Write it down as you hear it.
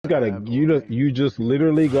gotta, you just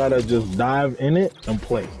literally gotta just dive in it and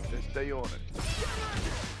play. Just stay on it.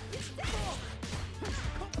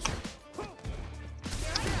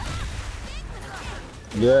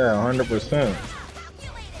 Yeah, 100%.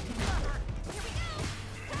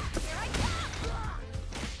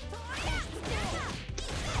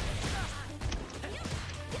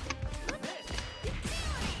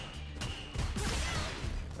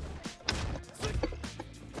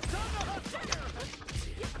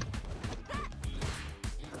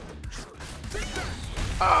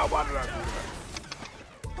 Ah, why did I do that?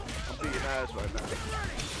 I'm beating ass right now.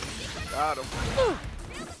 Got him.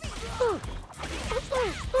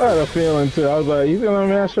 I had a feeling too. I was like, you gonna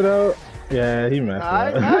mash it out? Yeah, he mashed I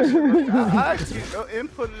it out. I actually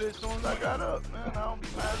inputted it as soon as I got up, man. I don't be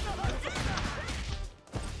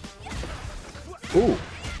mad. Ooh,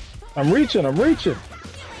 I'm reaching. Oh,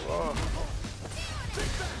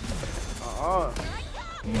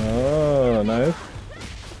 nice.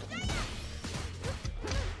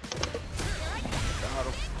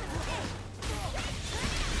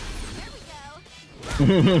 He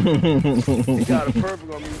got a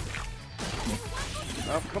perfect on me.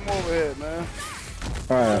 Come over here, man.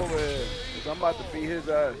 Come over here. Cause I'm about to beat his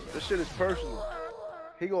ass. This shit is personal.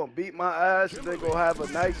 He gonna beat my ass and then go have a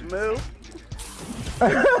nice meal.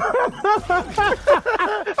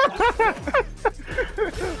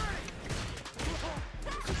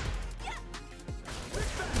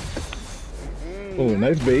 Oh,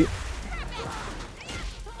 nice bait.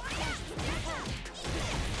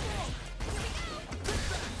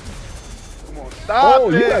 Stop oh,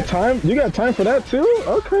 it. you got time? You got time for that too?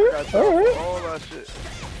 Okay, all right. All that shit.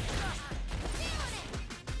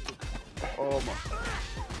 Oh my!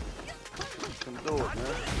 Can do it,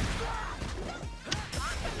 man.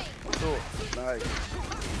 Do it. Nice,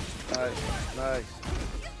 nice.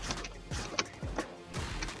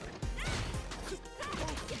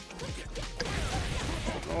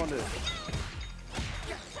 On this.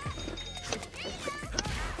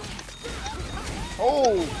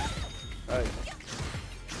 Oh! Nice.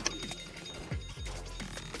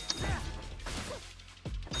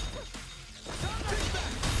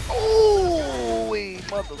 Oh, wait,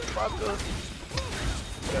 motherfucker.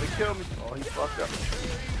 You gotta kill me. Oh, he fucked up.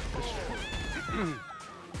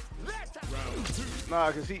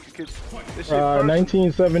 Nah, cause this shit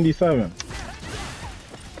 1977.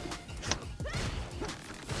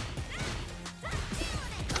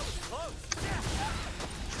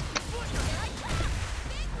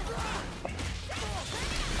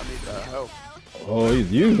 I need that help. Oh,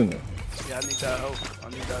 he's using it. Yeah, I need that help. I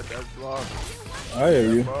need that block. I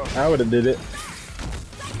hear you. I would have did it.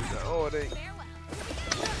 Oh, it ain't.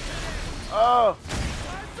 Oh!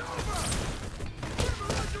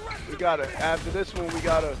 We gotta, after this one, we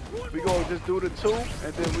gonna just do the 2,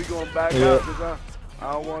 and then we gonna back out, cause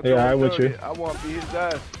I don't want to. Yeah, I with you. I want to beat his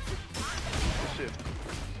ass. This shit.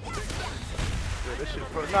 Yeah, this shit.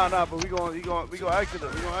 Nah, but we gonna exit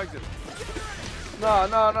it. We gonna exit it. Nah.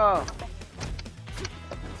 Nah,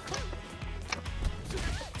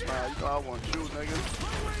 you know I want you, nigga.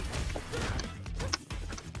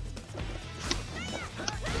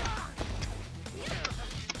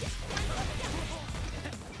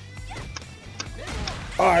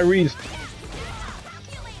 Oh, I reached.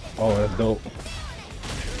 Oh, that's dope.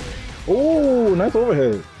 Oh, nice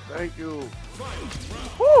overhead. Thank you.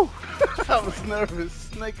 Woo! I was nervous,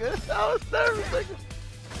 nigga. Nigga.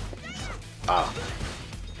 Ah.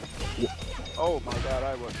 Oh my god,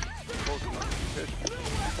 I was supposed to not be pitching.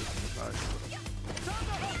 Nice.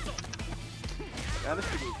 Yeah, this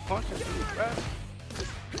nigga was punching through the grass.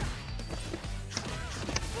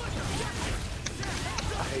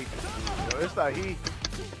 I hate this dude, yo. It's like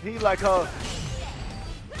he like her.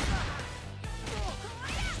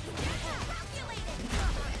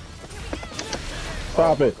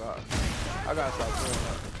 Stop it. God. I gotta stop doing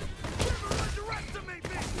that.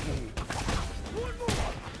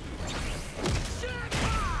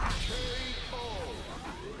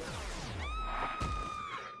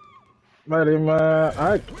 Buddy,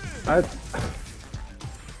 man,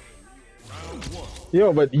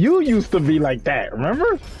 yo, but you used to be like that,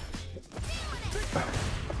 remember?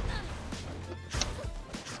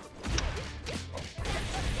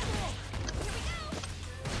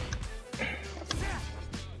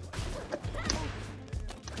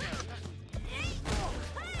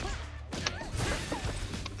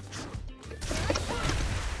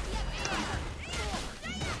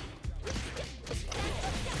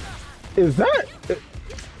 Is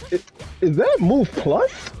that move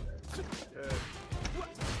plus?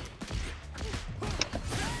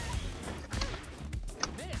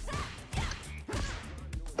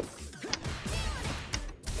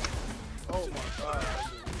 my god.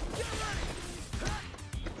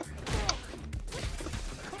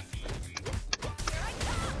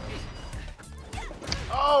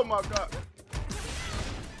 Oh my god.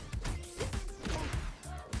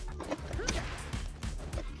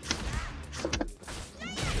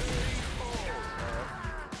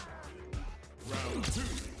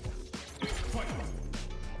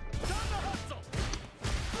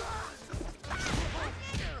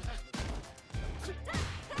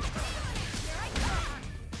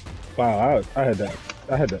 Wow, I had that.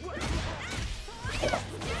 I had that.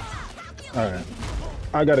 Alright.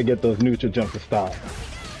 I gotta get those neutral jumps to stop.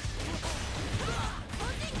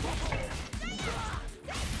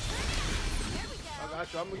 I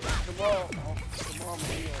got you. I'm gonna get tomorrow. Tomorrow,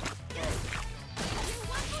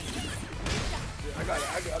 I gotta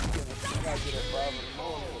get it 5 in the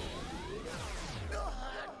morning.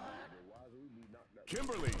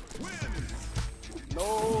 Kimberly wins. No,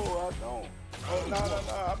 I don't. Oh, no.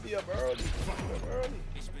 I'll be up early.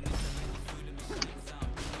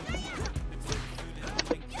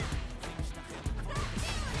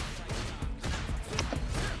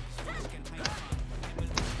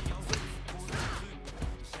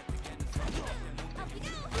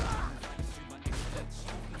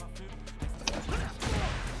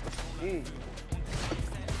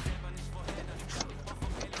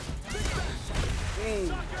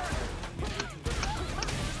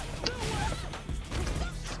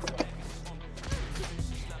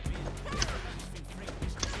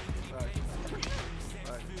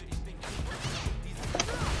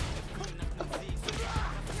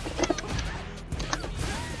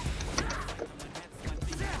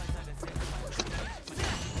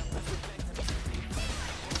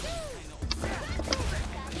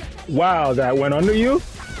 Wow, that went under you?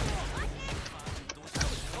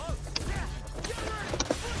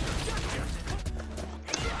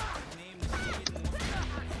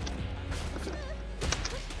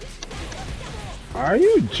 Are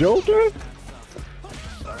you joking?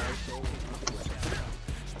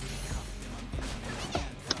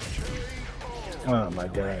 Oh my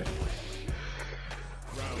god.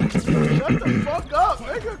 Shut the fuck up,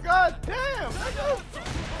 nigga. God damn, nigga.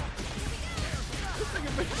 This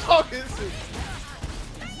nigga been talking shit.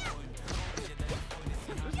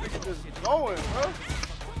 This nigga just going, bro.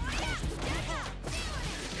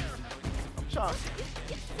 I'm trying to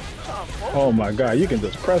Oh my god, you can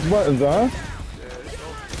just press buttons, huh?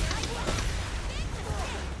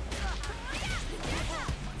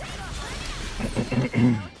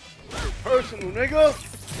 Personal, nigga.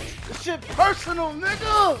 This shit personal,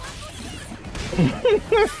 nigga.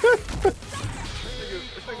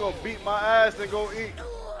 This nigga gonna beat my ass and go eat.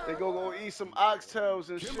 They go eat some oxtails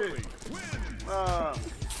and shit.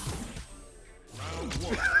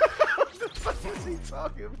 What the fuck is he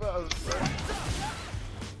talking about, bro?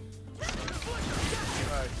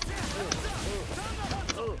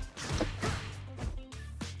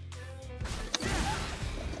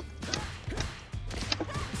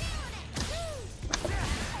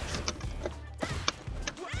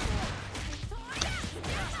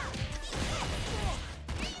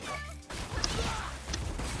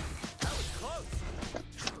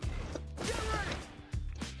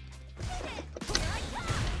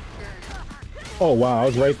 Oh wow, I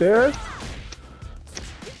was right there. Yo,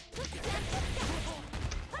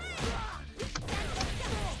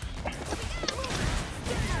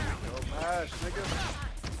 mash, nigga.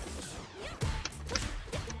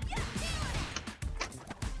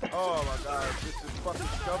 Oh my god, this is fucking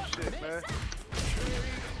scuff shit, man.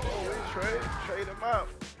 Oh, we trade him out.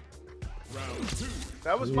 Round 2.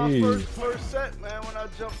 That was my first set, man, when I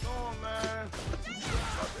jumped on, man.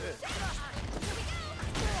 Fuck it.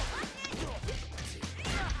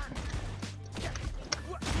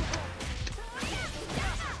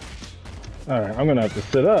 Alright, I'm gonna have to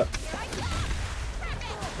sit up.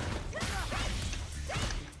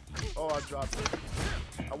 Oh, I dropped it.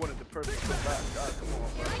 I wanted the perfect sit back. God, come on,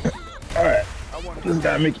 bro. Alright. I wanted This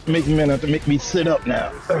guy make me have to make me sit up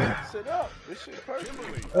now. sit up. This shit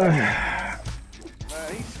perfect. Man,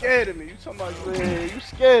 he's scared of me. You talking about, man, you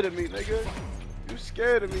scared of me, nigga. You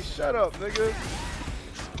scared of me. Shut up, nigga.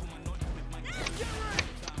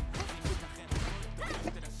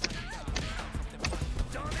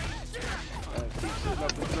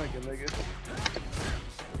 Up this nigga, nigga.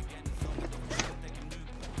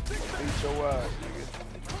 Beat your ass, nigga.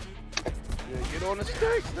 Yeah, get on the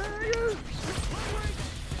sticks, nigga.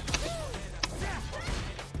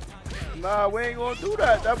 Nah, we ain't gonna do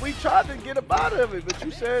that. We tried to get up out of it, but you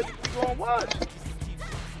said you gonna watch.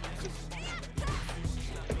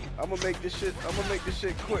 I'm gonna make this shit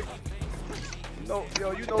quick. No,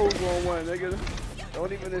 yo, you know who's gonna win, nigga.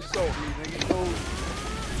 Don't even insult me, nigga. You know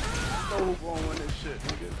who's gonna win this shit,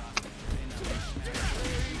 nigga.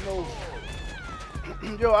 You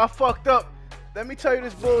know. Yo, I fucked up. Let me tell you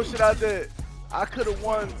this bullshit I did. I could have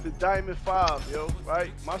won the Diamond 5, yo,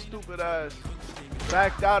 right? My stupid ass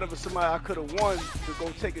backed out of it. Somebody I could have won to go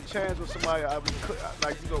take a chance with somebody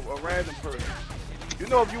like, you know, a random person. You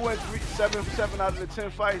know, if you win 7 out of the 10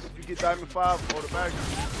 fights, you get Diamond 5 automatically.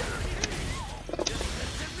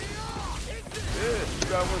 Yeah, you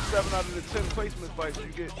gotta win 7 out of the 10 placement fights. You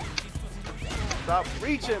get. Stop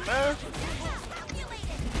reaching, man.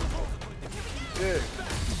 Yeah.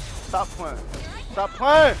 Stop playing. Stop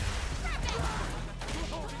playing.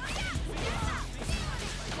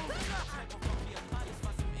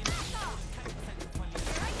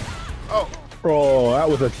 Oh. Bro, that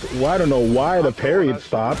was a. Well, I don't know why the parry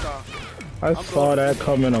stopped. I saw that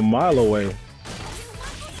coming a mile away.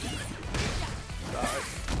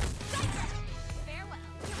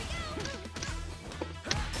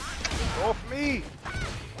 Off me.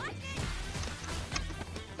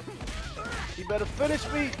 He better finish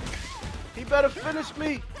me. He better finish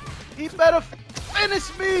me. He better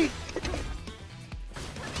finish me.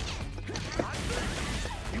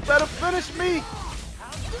 You better finish me.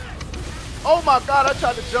 Oh my God, I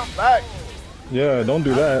tried to jump back. Yeah, don't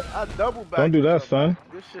do that. I double back. Don't do that, son.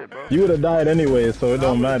 Good shit, bro. You would have died anyway, so it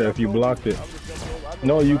don't matter if you blocked it.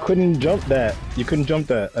 No, you couldn't jump that. You couldn't jump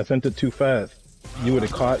that. I sent it too fast. You would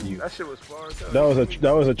have caught you. That shit was far as hell.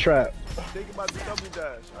 That was a trap. Think about the double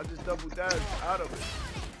dash. I just double dashed out of it.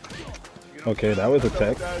 You know, Okay, that was a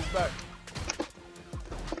double tech. dash back.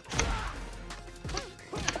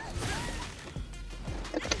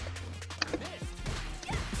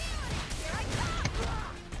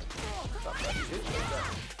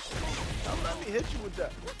 Stop letting me hit you with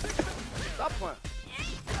that. Stop playing.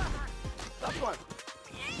 Stop playing.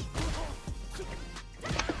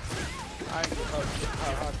 I ain't get hard.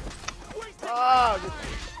 Ah,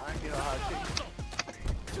 I ain't get a hard kick.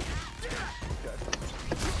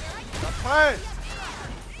 Stop playing.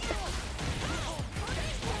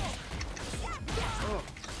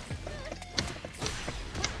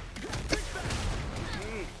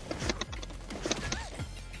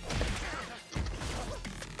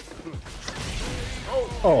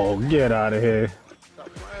 Oh, get out of here. Stop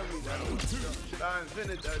playing with me, that shit. I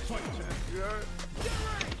invented that shit, champ. You heard?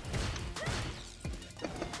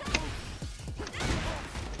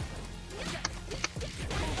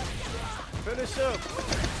 Finish him.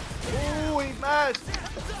 Ooh, he mashed.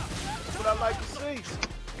 That's what I like to see.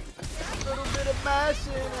 A little bit of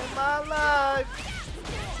mashing in my life.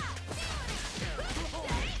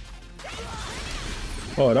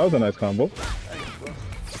 Oh, that was a nice combo. Thanks, bro.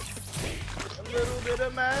 A little bit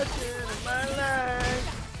of mashing in my life.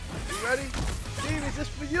 You ready? Steve, it's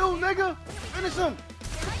just for you, nigga. Finish him.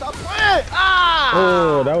 Stop playing. Ah!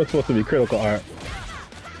 Oh, that was supposed to be critical art.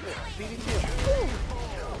 This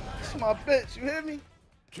is my bitch, you hear me?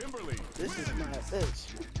 Kimberly. This is my bitch.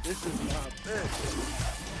 This is my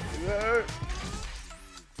bitch. You heard?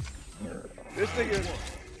 This nigga.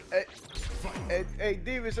 Hey,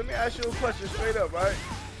 Davis, let me ask you a question straight up, right?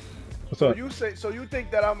 What's So up? you think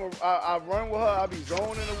that I run with her, I be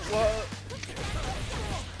zoning with her?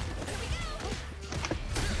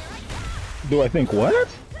 Do I think what?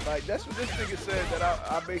 Like, that's what this nigga said, that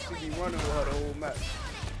I basically be running with her the whole match.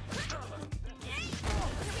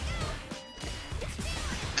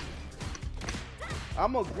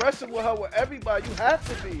 I'm aggressive with her with everybody. You have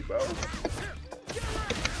to be, bro.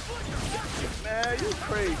 Man, you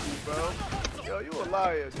crazy, bro. Yo, you a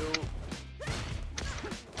liar, dude.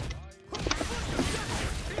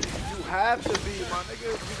 You have to be, my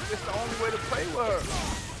nigga. It's the only way to play with her.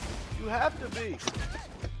 You have to be.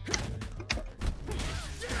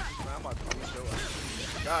 Man, I'm about to show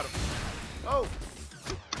up. Got him. Oh.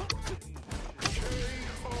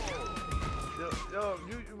 Yo,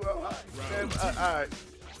 you all right.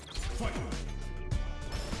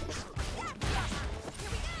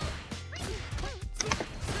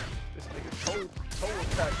 This nigga toe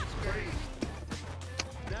attack is crazy.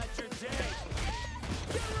 That's your day.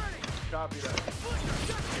 Copy that.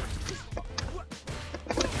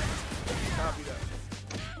 Copy that.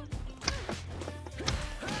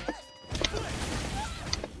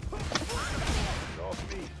 Get off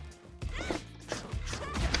me.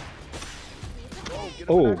 Get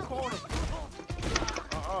him in that corner.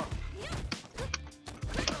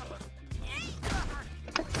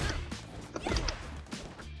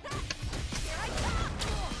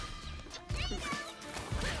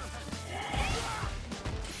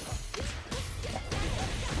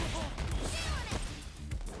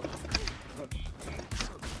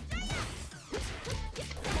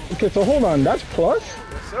 Okay, so hold on, that's plus?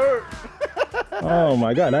 Yes, sir. Oh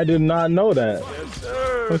my god, I did not know that. Yes,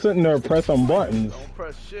 sir. I'm sitting there pressing buttons. Don't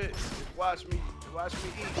press shit. Just watch me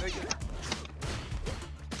eat, nigga.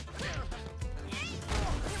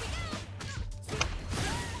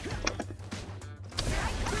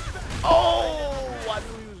 Oh, I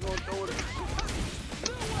knew he was gonna throw it.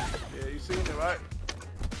 Yeah, you seen it, right?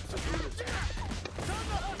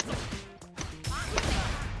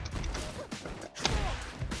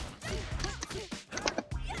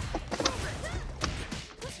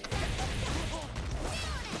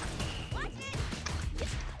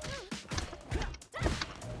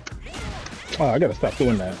 Oh, I gotta stop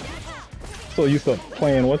doing that. So used to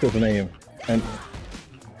playing what's his name, and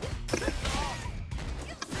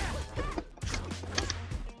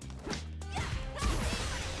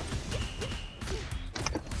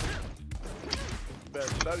Better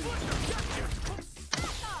study.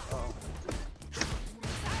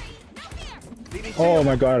 DDT. oh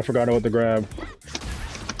my god, I forgot about the grab.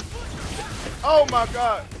 Oh my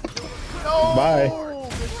god. No. Bye.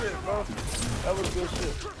 Good shit, bro. That was good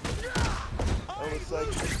shit. That was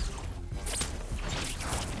such.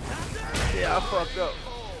 Yeah, I fucked up.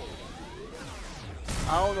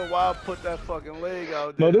 I don't know why I put that fucking leg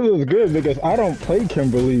out No, there. this is good because I don't play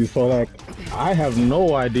Kimberly, so like I have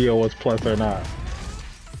no idea what's plus or not.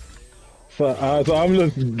 So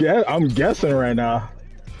I'm guessing right now.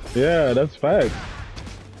 Yeah, that's fact.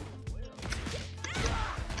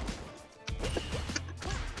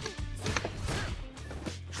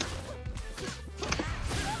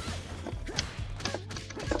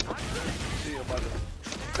 See about it.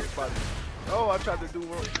 Oh, I tried to do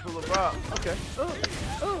pull a rock. Okay.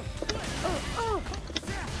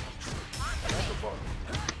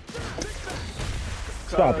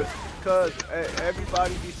 Stop it. Cause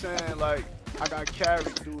everybody be saying like I got carried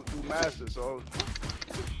through master, so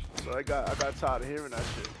I got tired of hearing that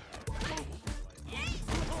shit.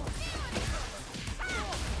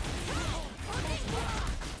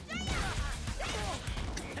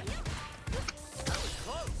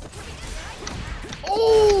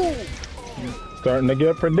 Oh! Starting to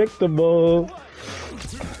get predictable.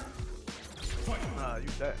 Nah,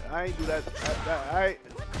 I ain't do that. I ain't.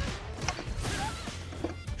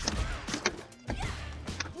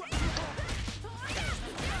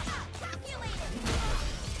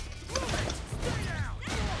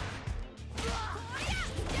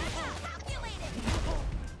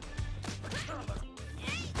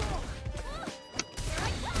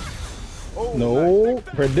 Oh, No, nice.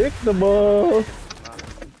 predictable.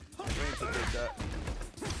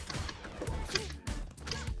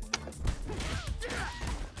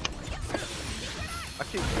 I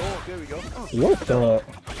keep going. There we go. What the?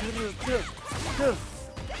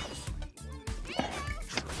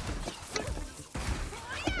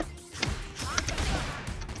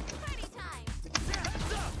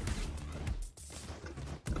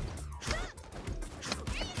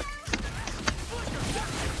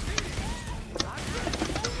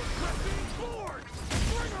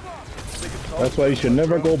 That's why you should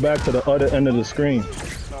never go back to the other end of the screen.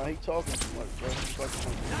 Nah, he talking too much, bro. He's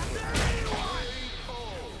fucking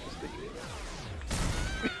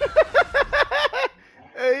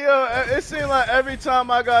Hey, yo, it seems like every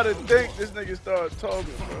time I gotta think, this nigga starts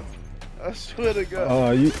talking, bro. I swear to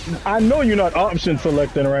God. I know you're not option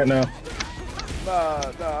selecting right now. Nah,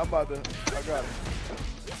 I'm about to. I got it.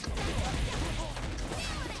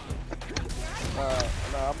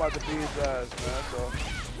 Nah, I'm about to beat his ass, man. So,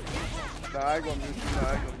 nah, I ain't gonna mute you. Nah,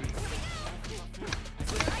 I ain't gonna mute you.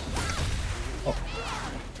 Oh.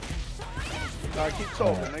 Nah, keep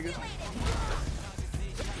talking, nigga.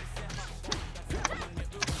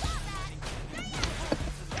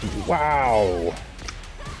 Wow.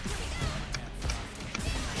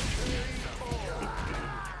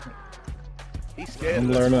 He's scared.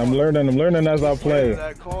 I'm learning as I play.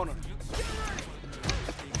 That corner.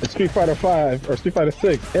 It's Street Fighter 5 or Street Fighter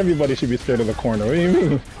 6. Everybody should be scared of the corner. What do you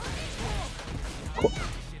mean?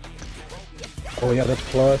 Oh yeah, that's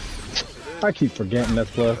plus. I keep forgetting that's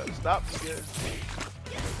plus. Stop forgetting.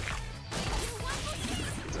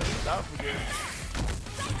 Stop forgetting.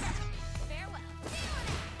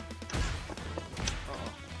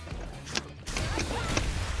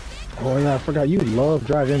 Oh yeah, I forgot you love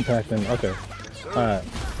drive impacting. Okay. Alright.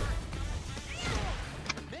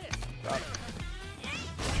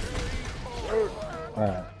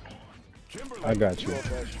 Alright. I got you. Off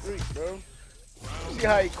that street, bro. See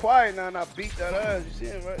how he quiet now and I beat that ass. You see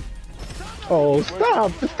him, right? Oh,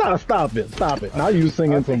 stop it. Now you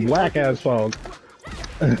singing some black ass songs.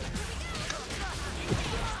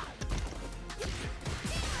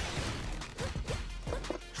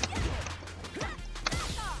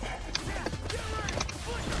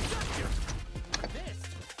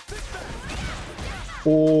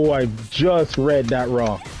 Oh, I just read that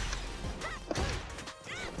wrong.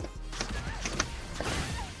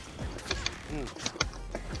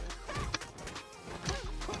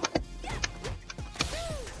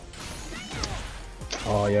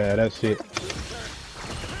 Oh yeah, that's it.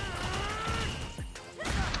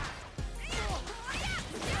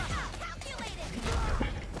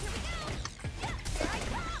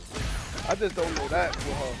 I just don't know that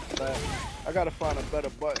for her. Man. I gotta find a better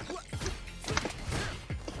button.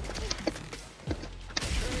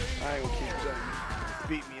 I ain't gonna keep letting you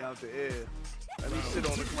beat me out the air. Let me sit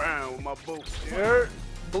on the ground with my boots. You heard?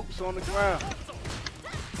 Boots on the ground.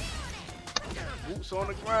 Boots on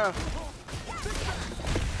the ground.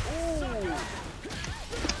 Ooh.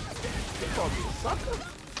 You call me a sucker?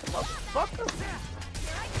 Motherfucker.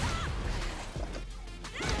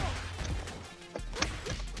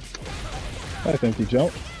 That's empty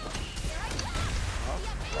jump.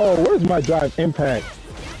 Oh, where's my drive impact?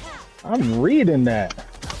 I'm reading that.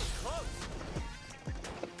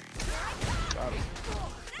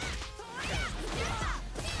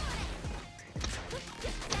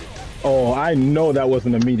 Oh, I know that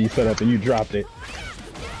wasn't a meaty setup and you dropped it.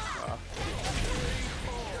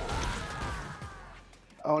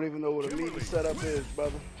 I don't even know what a meaty setup is,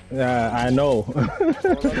 brother. Yeah, I know. All I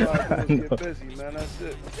gotta do is get busy, man. That's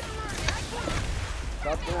it.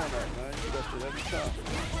 Stop doing that, man. You do that shit every time.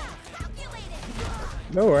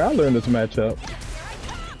 No worry, I learned this matchup.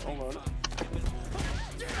 Don't learn it.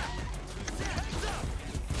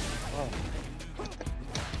 Oh.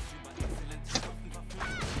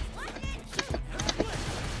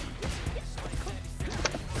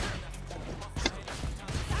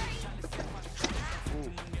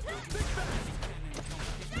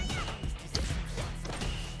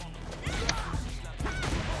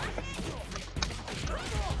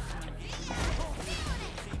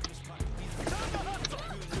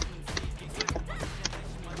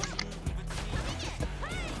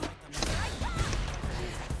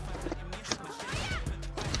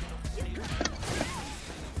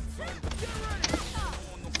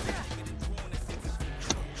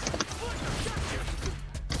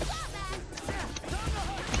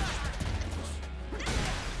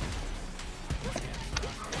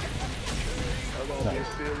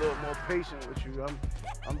 Just be a little more patient with you.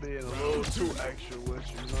 I'm being a little too extra with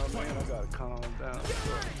you. You know what I mean? I gotta calm down.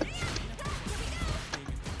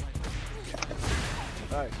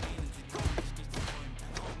 All right.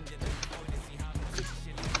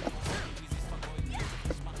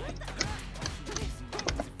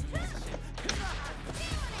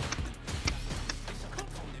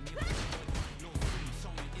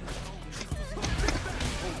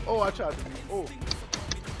 Oh, I tried to. Oh.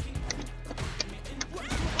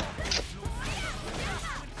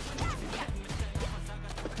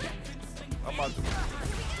 I'm about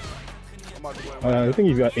to win. I think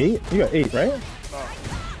you got 8. You got 8, right? No.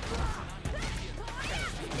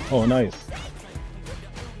 Oh, nice.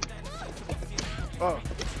 Oh.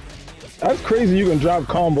 That's crazy. You can drop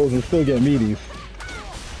combos and still get meaties.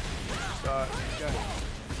 Yeah.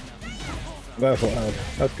 That's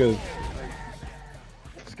good.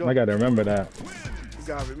 Let's go. I gotta remember that. You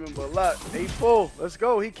gotta remember a lot. 8-4. Let's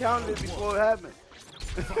go. He counted it before it happened.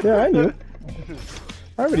 Yeah, I knew.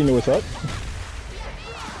 I already knew what's up.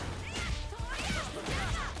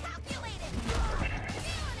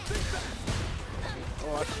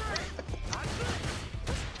 What?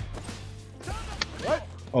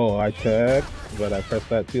 Oh, I tagged, but I pressed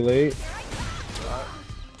that too late.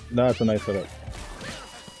 That's a nice setup.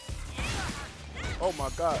 Oh my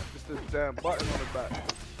god, it's this damn button on the back.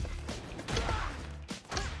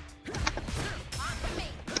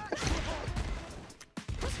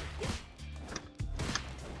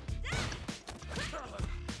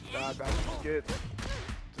 Nah, I got you scared to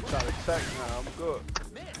try to tech now. I'm good.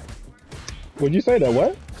 Would you say that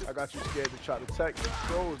what? I got you scared to try to tech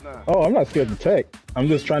throws now. Oh, I'm not scared to tech. I'm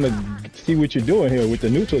just trying to see what you're doing here with the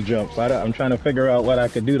neutral jumps. I'm trying to figure out what I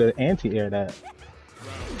could do to anti-air that.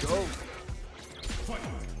 Go.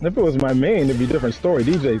 If it was my main, it'd be a different story.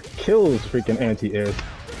 DJ kills freaking anti-airs.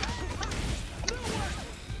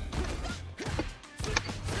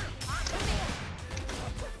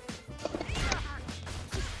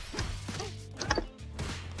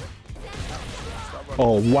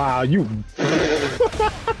 Oh wow, you.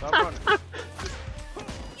 Stop running.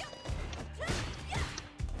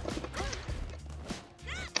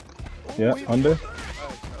 Yeah, under.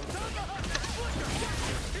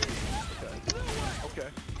 Okay.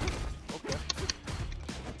 Okay.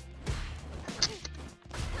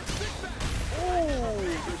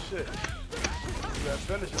 Ooh, good shit. You gotta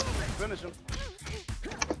finish him. Finish him.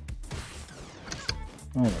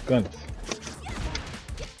 Oh my goodness.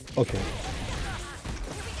 Okay.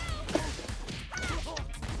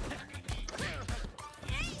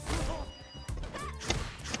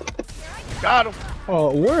 Got him.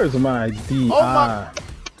 Oh, where's my DI? Oh my.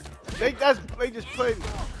 They just played me.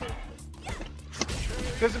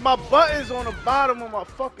 Cause my button's on the bottom of my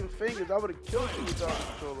fucking fingers. I would have killed you without a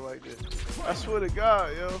controller like this. I swear to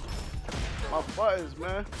God, yo. My buttons,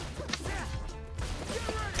 man.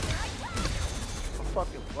 My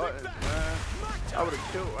fucking buttons, man. I would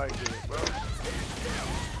have killed like this, bro.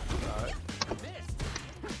 Alright.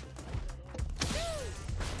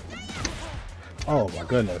 Oh my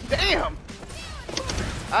goodness. Damn!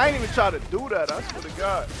 I ain't even try to do that. I swear to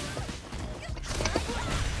God.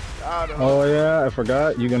 Oh yeah, I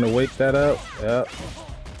forgot. You're gonna wake that up. Yep.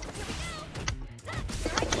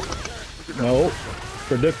 No,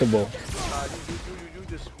 predictable. You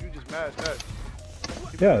just mashed that.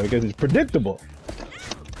 Yeah, because it's predictable.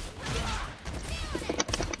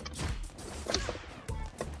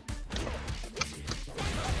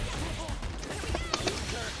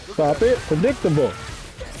 Stop it, predictable.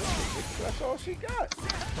 That's all she got.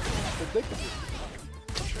 Predictable.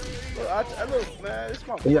 Look, man, it's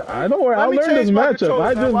my fault. Yeah, I know where I learned this matchup.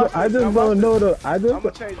 I just don't know the.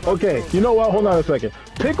 Okay, you know what? Hold on a second.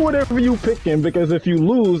 Pick whatever you picking, because if you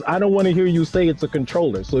lose, I don't want to hear you say it's a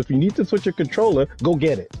controller. So if you need to switch your controller, go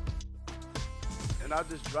get it. And I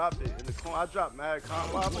just dropped it in the corner. I dropped Mad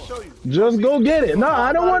Con. Well, I'm gonna show you. Just go get it. No,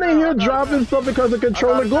 I don't want to hear dropping stuff because of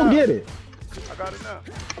controller. Go get it. I got it now.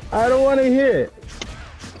 I don't want to hear it.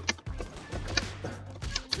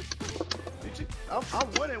 I'm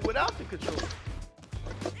winning without the controller.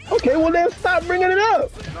 Okay, well then stop bringing it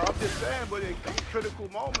up. No, I'm just saying, but in critical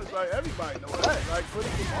moments, like everybody knows that. Like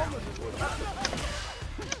critical moments is what matters.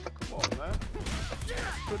 Come on, man.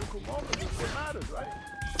 Critical moments is what matters, right?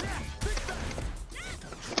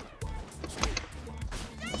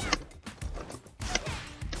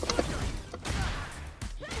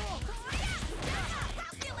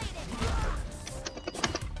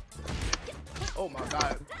 Oh my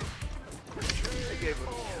God. They gave it.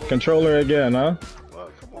 Controller again, huh? Well,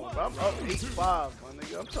 come on, bro. I'm up 8-5, my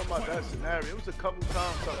nigga. I'm talking about that scenario. It was a couple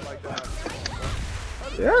times something like that.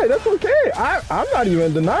 Yeah, that's okay. I'm not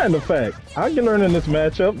even denying the fact. I can learn in this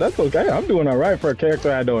matchup. That's okay. I'm doing all right for a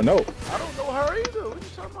character I don't know. I don't know her either. What you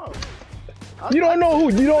talking about? You don't know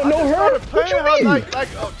who? You don't know her? What you mean? Like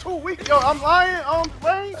 2 weeks. Yo, I'm lying.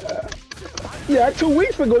 Range. Yeah, 2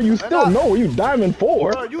 weeks ago you still know you Diamond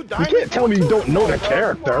 4. Bro, you can't tell me you don't know the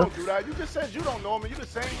character. You just said you don't know him. You the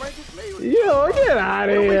same rank as me. Yo, get out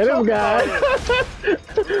of here, this guy.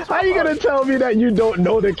 How you gonna tell me that you don't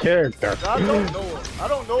know the character? I don't know him. I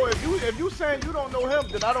don't know. If you saying you don't know him,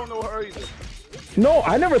 then I don't know her either. No,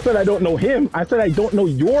 I never said I don't know him. I said I don't know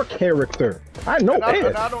your character. I know Ed.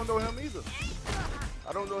 And I don't know him either.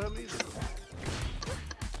 I don't know him either.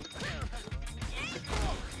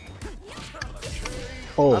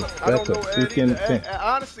 Oh, that's a freaking thing.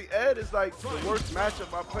 Honestly, Ed is like the worst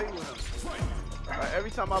matchup I play with him. Like,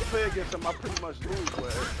 every time I play against him, I pretty much lose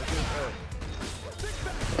against Ed.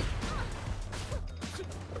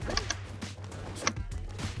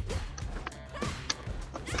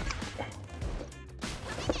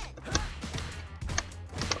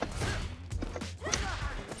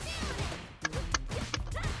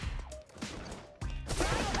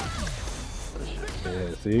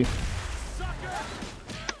 Yeah, see?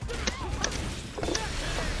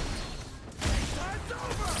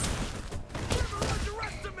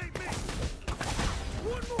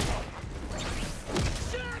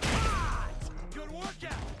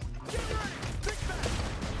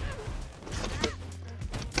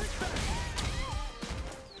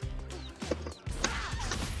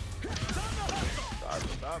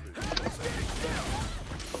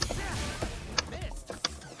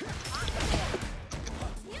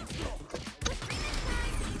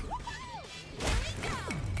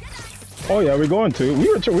 Oh yeah, we're going to. We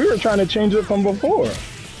were trying to change it from before.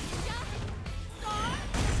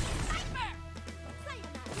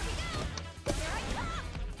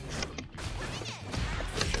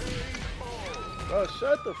 Bro,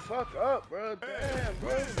 shut the fuck up, bro. Damn,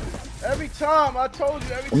 bro. Every time I told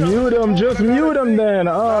you, every time. Mute him, just mute him then.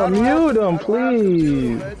 Oh, mute him,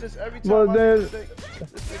 please. But then,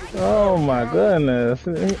 oh my goodness.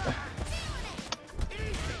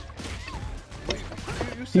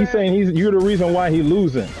 He's saying you're the reason why he's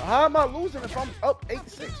losing. How am I losing if I'm up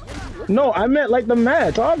 8-6? No, I meant like the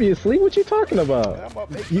match, obviously. What you talking about? I'm up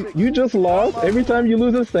 8-6. You just lost. Every time you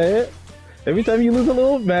lose a set, every time you lose a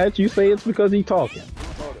little match, you say it's because he's talking.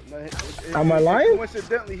 Am I lying?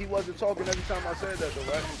 Coincidentally, he wasn't talking every time I said that, though,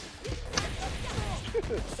 right?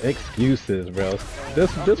 Excuses, bro.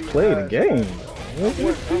 Just play the game. I'm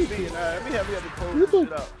being, let me have you close this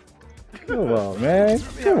shit out. Come on, man.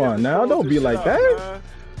 Come on now. Don't be like that.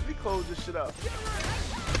 Let me close this shit out.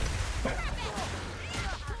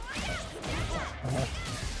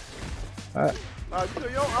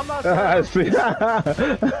 Yo, I'm not I see.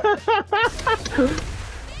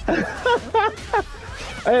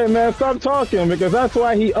 Hey man, stop talking because that's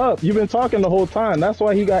why he up. You've been talking the whole time. That's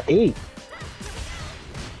why he got 8.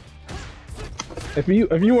 If you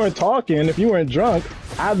weren't talking, if you weren't drunk,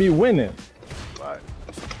 I'd be winning. Right.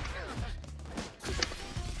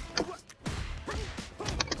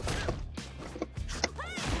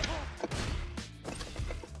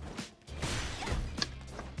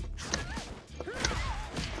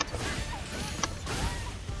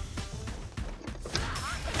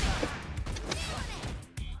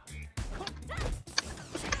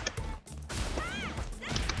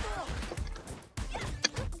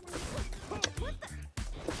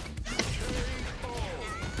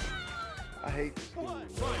 I hate this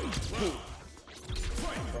dude.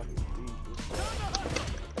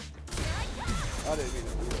 I didn't mean to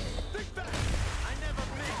do that.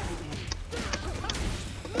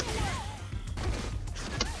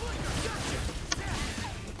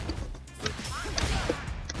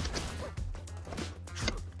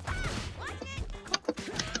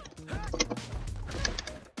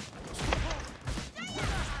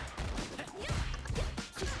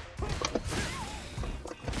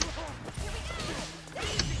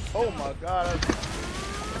 Oh my God.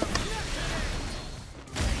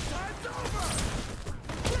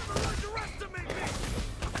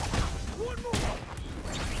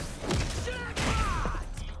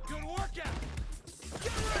 Good workout.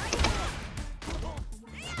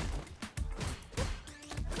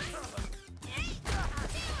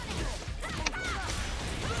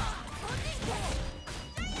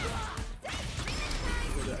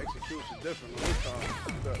 The execution different this time.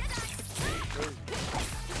 Look. Crazy.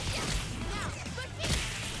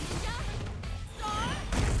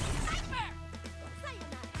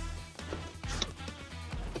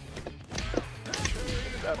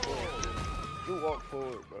 That boy. You walk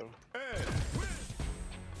forward, bro.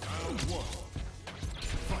 Round 1.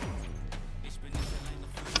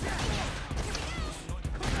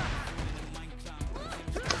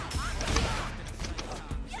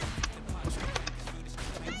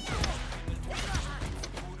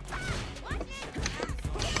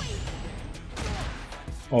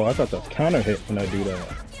 Oh, I thought that's counter hit when I do that.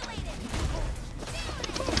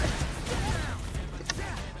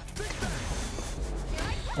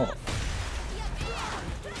 Oh.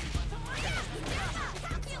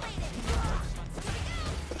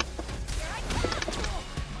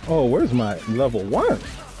 Oh, where's my level 1?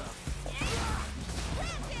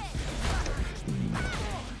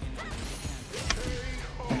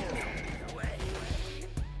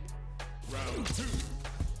 Round 2.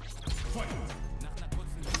 Fight.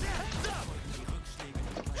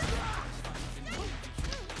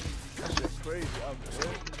 That shit's crazy out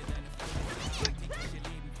there.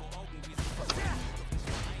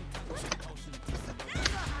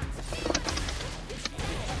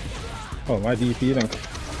 Oh, my DP done. This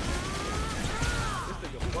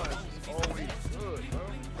nigga Button is always good, bro.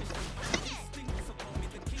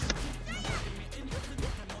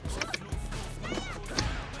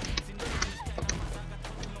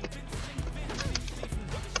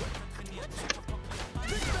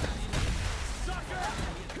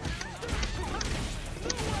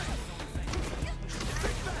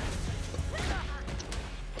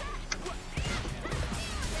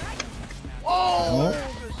 Oh,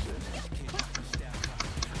 good shit.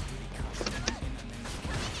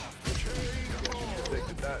 Take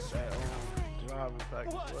that driving pack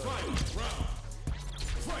as well.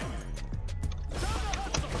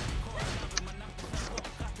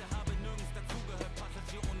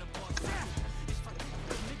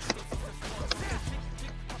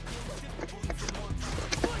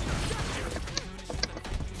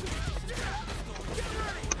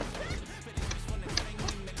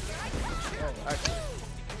 Oh, actually.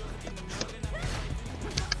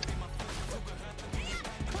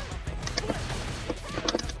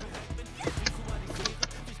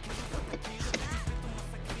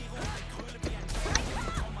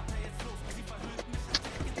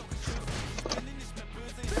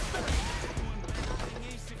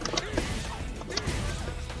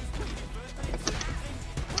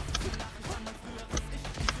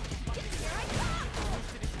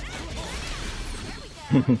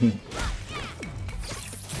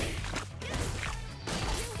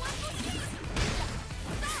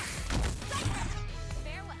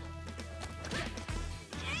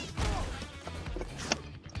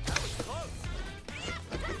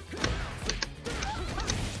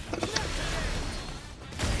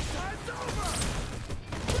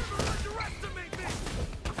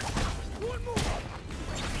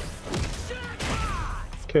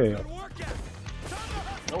 Okay.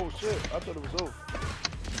 Oh shit, I thought it was over.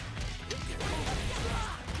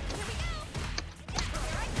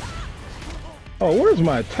 Oh, where's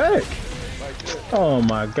my tech? Right there. Oh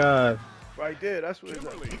my god. Right there, that's what it's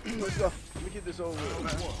at. Let's go. Let me get this over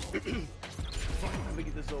with, man. Let me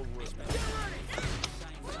get this over with, man.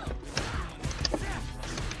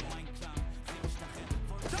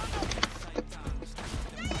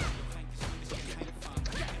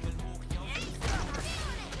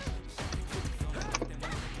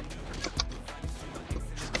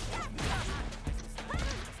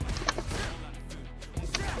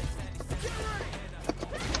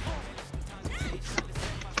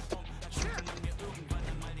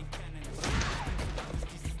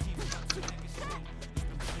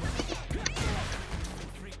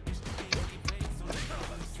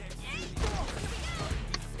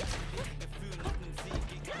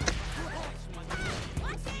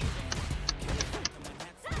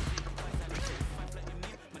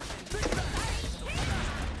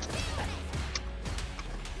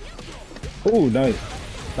 Ooh, nice.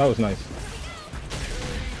 That was nice.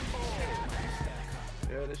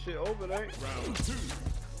 Yeah, this shit over there. Round 2.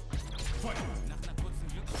 Fight.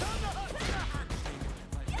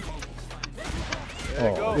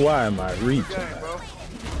 There you Oh, go. why am I reaching Game, that? bro.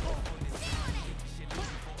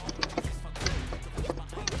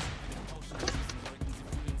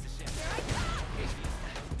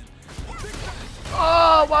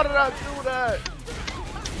 Oh, why did I do that?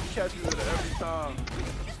 You catch me with it every time.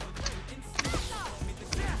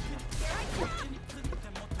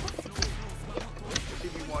 He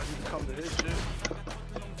be wanting you to come to his shit.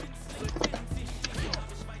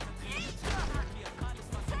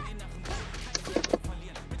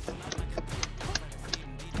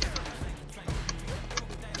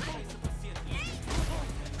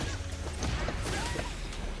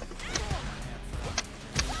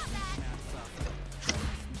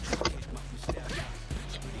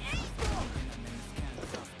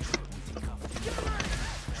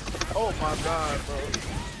 Oh my god, bro.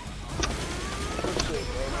 Good shit,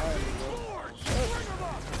 bro. I ain't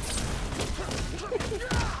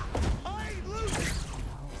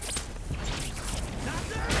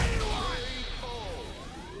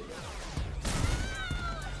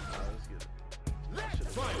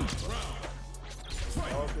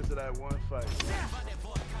all because of that one fight.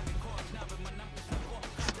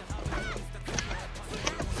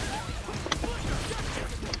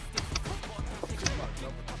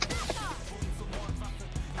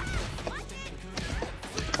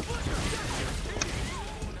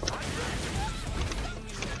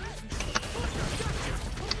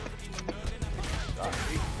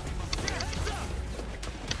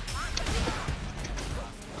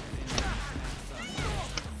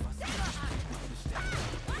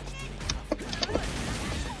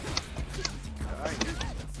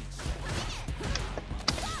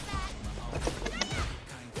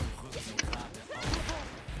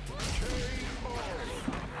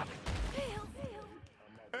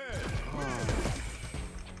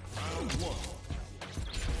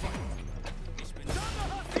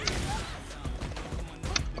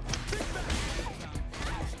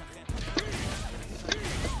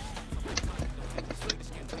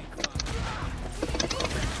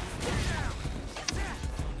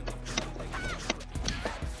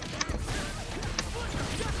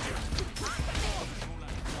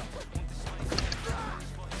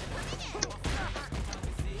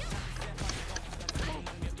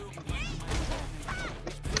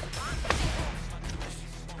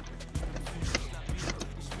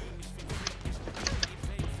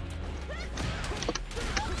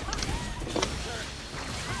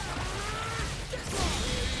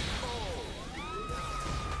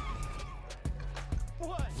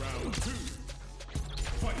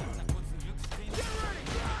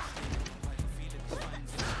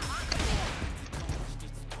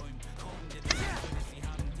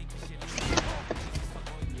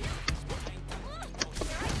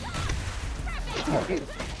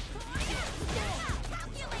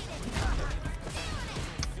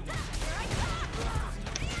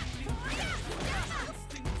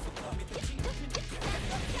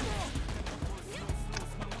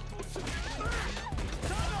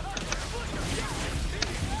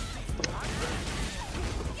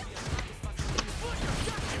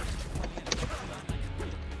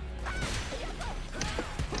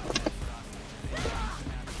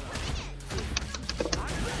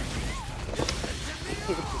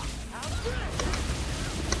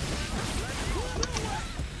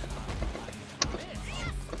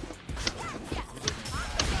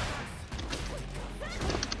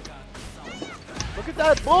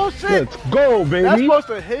 that bullshit. Let's go, That's baby. supposed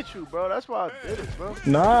to hit you, bro. That's why I did it, bro.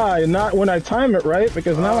 Nah, not when I time it right,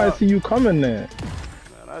 because now I see you coming there.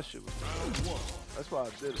 Man, that shit was. That's why I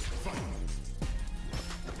did it.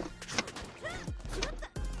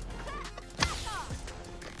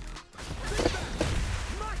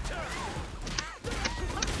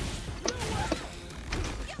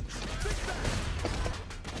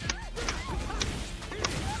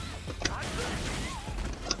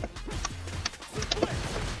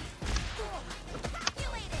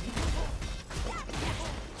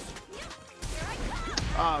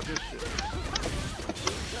 Ah, this shit.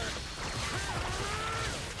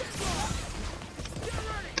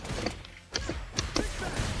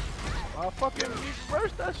 I fucking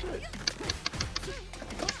reversed that shit.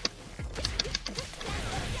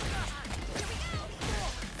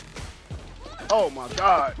 Oh my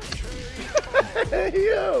god.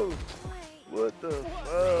 Yo. What the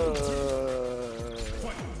fuck?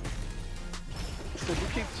 So you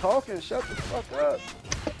keep talking, shut the fuck up.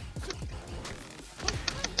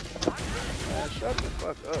 Man, shut the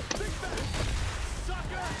fuck up.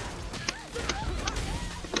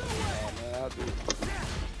 Oh man, I'll do it.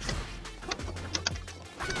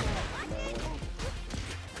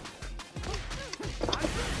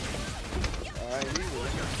 I ain't either.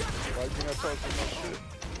 Why you think I talk so much shit?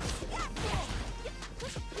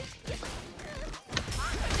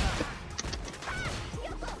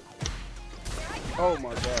 Oh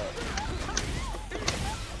my god.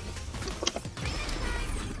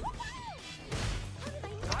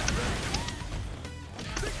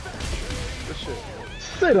 This shit.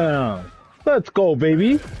 Sit down. Let's go,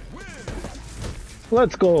 baby.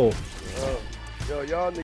 Let's go. Yo, y'all niggas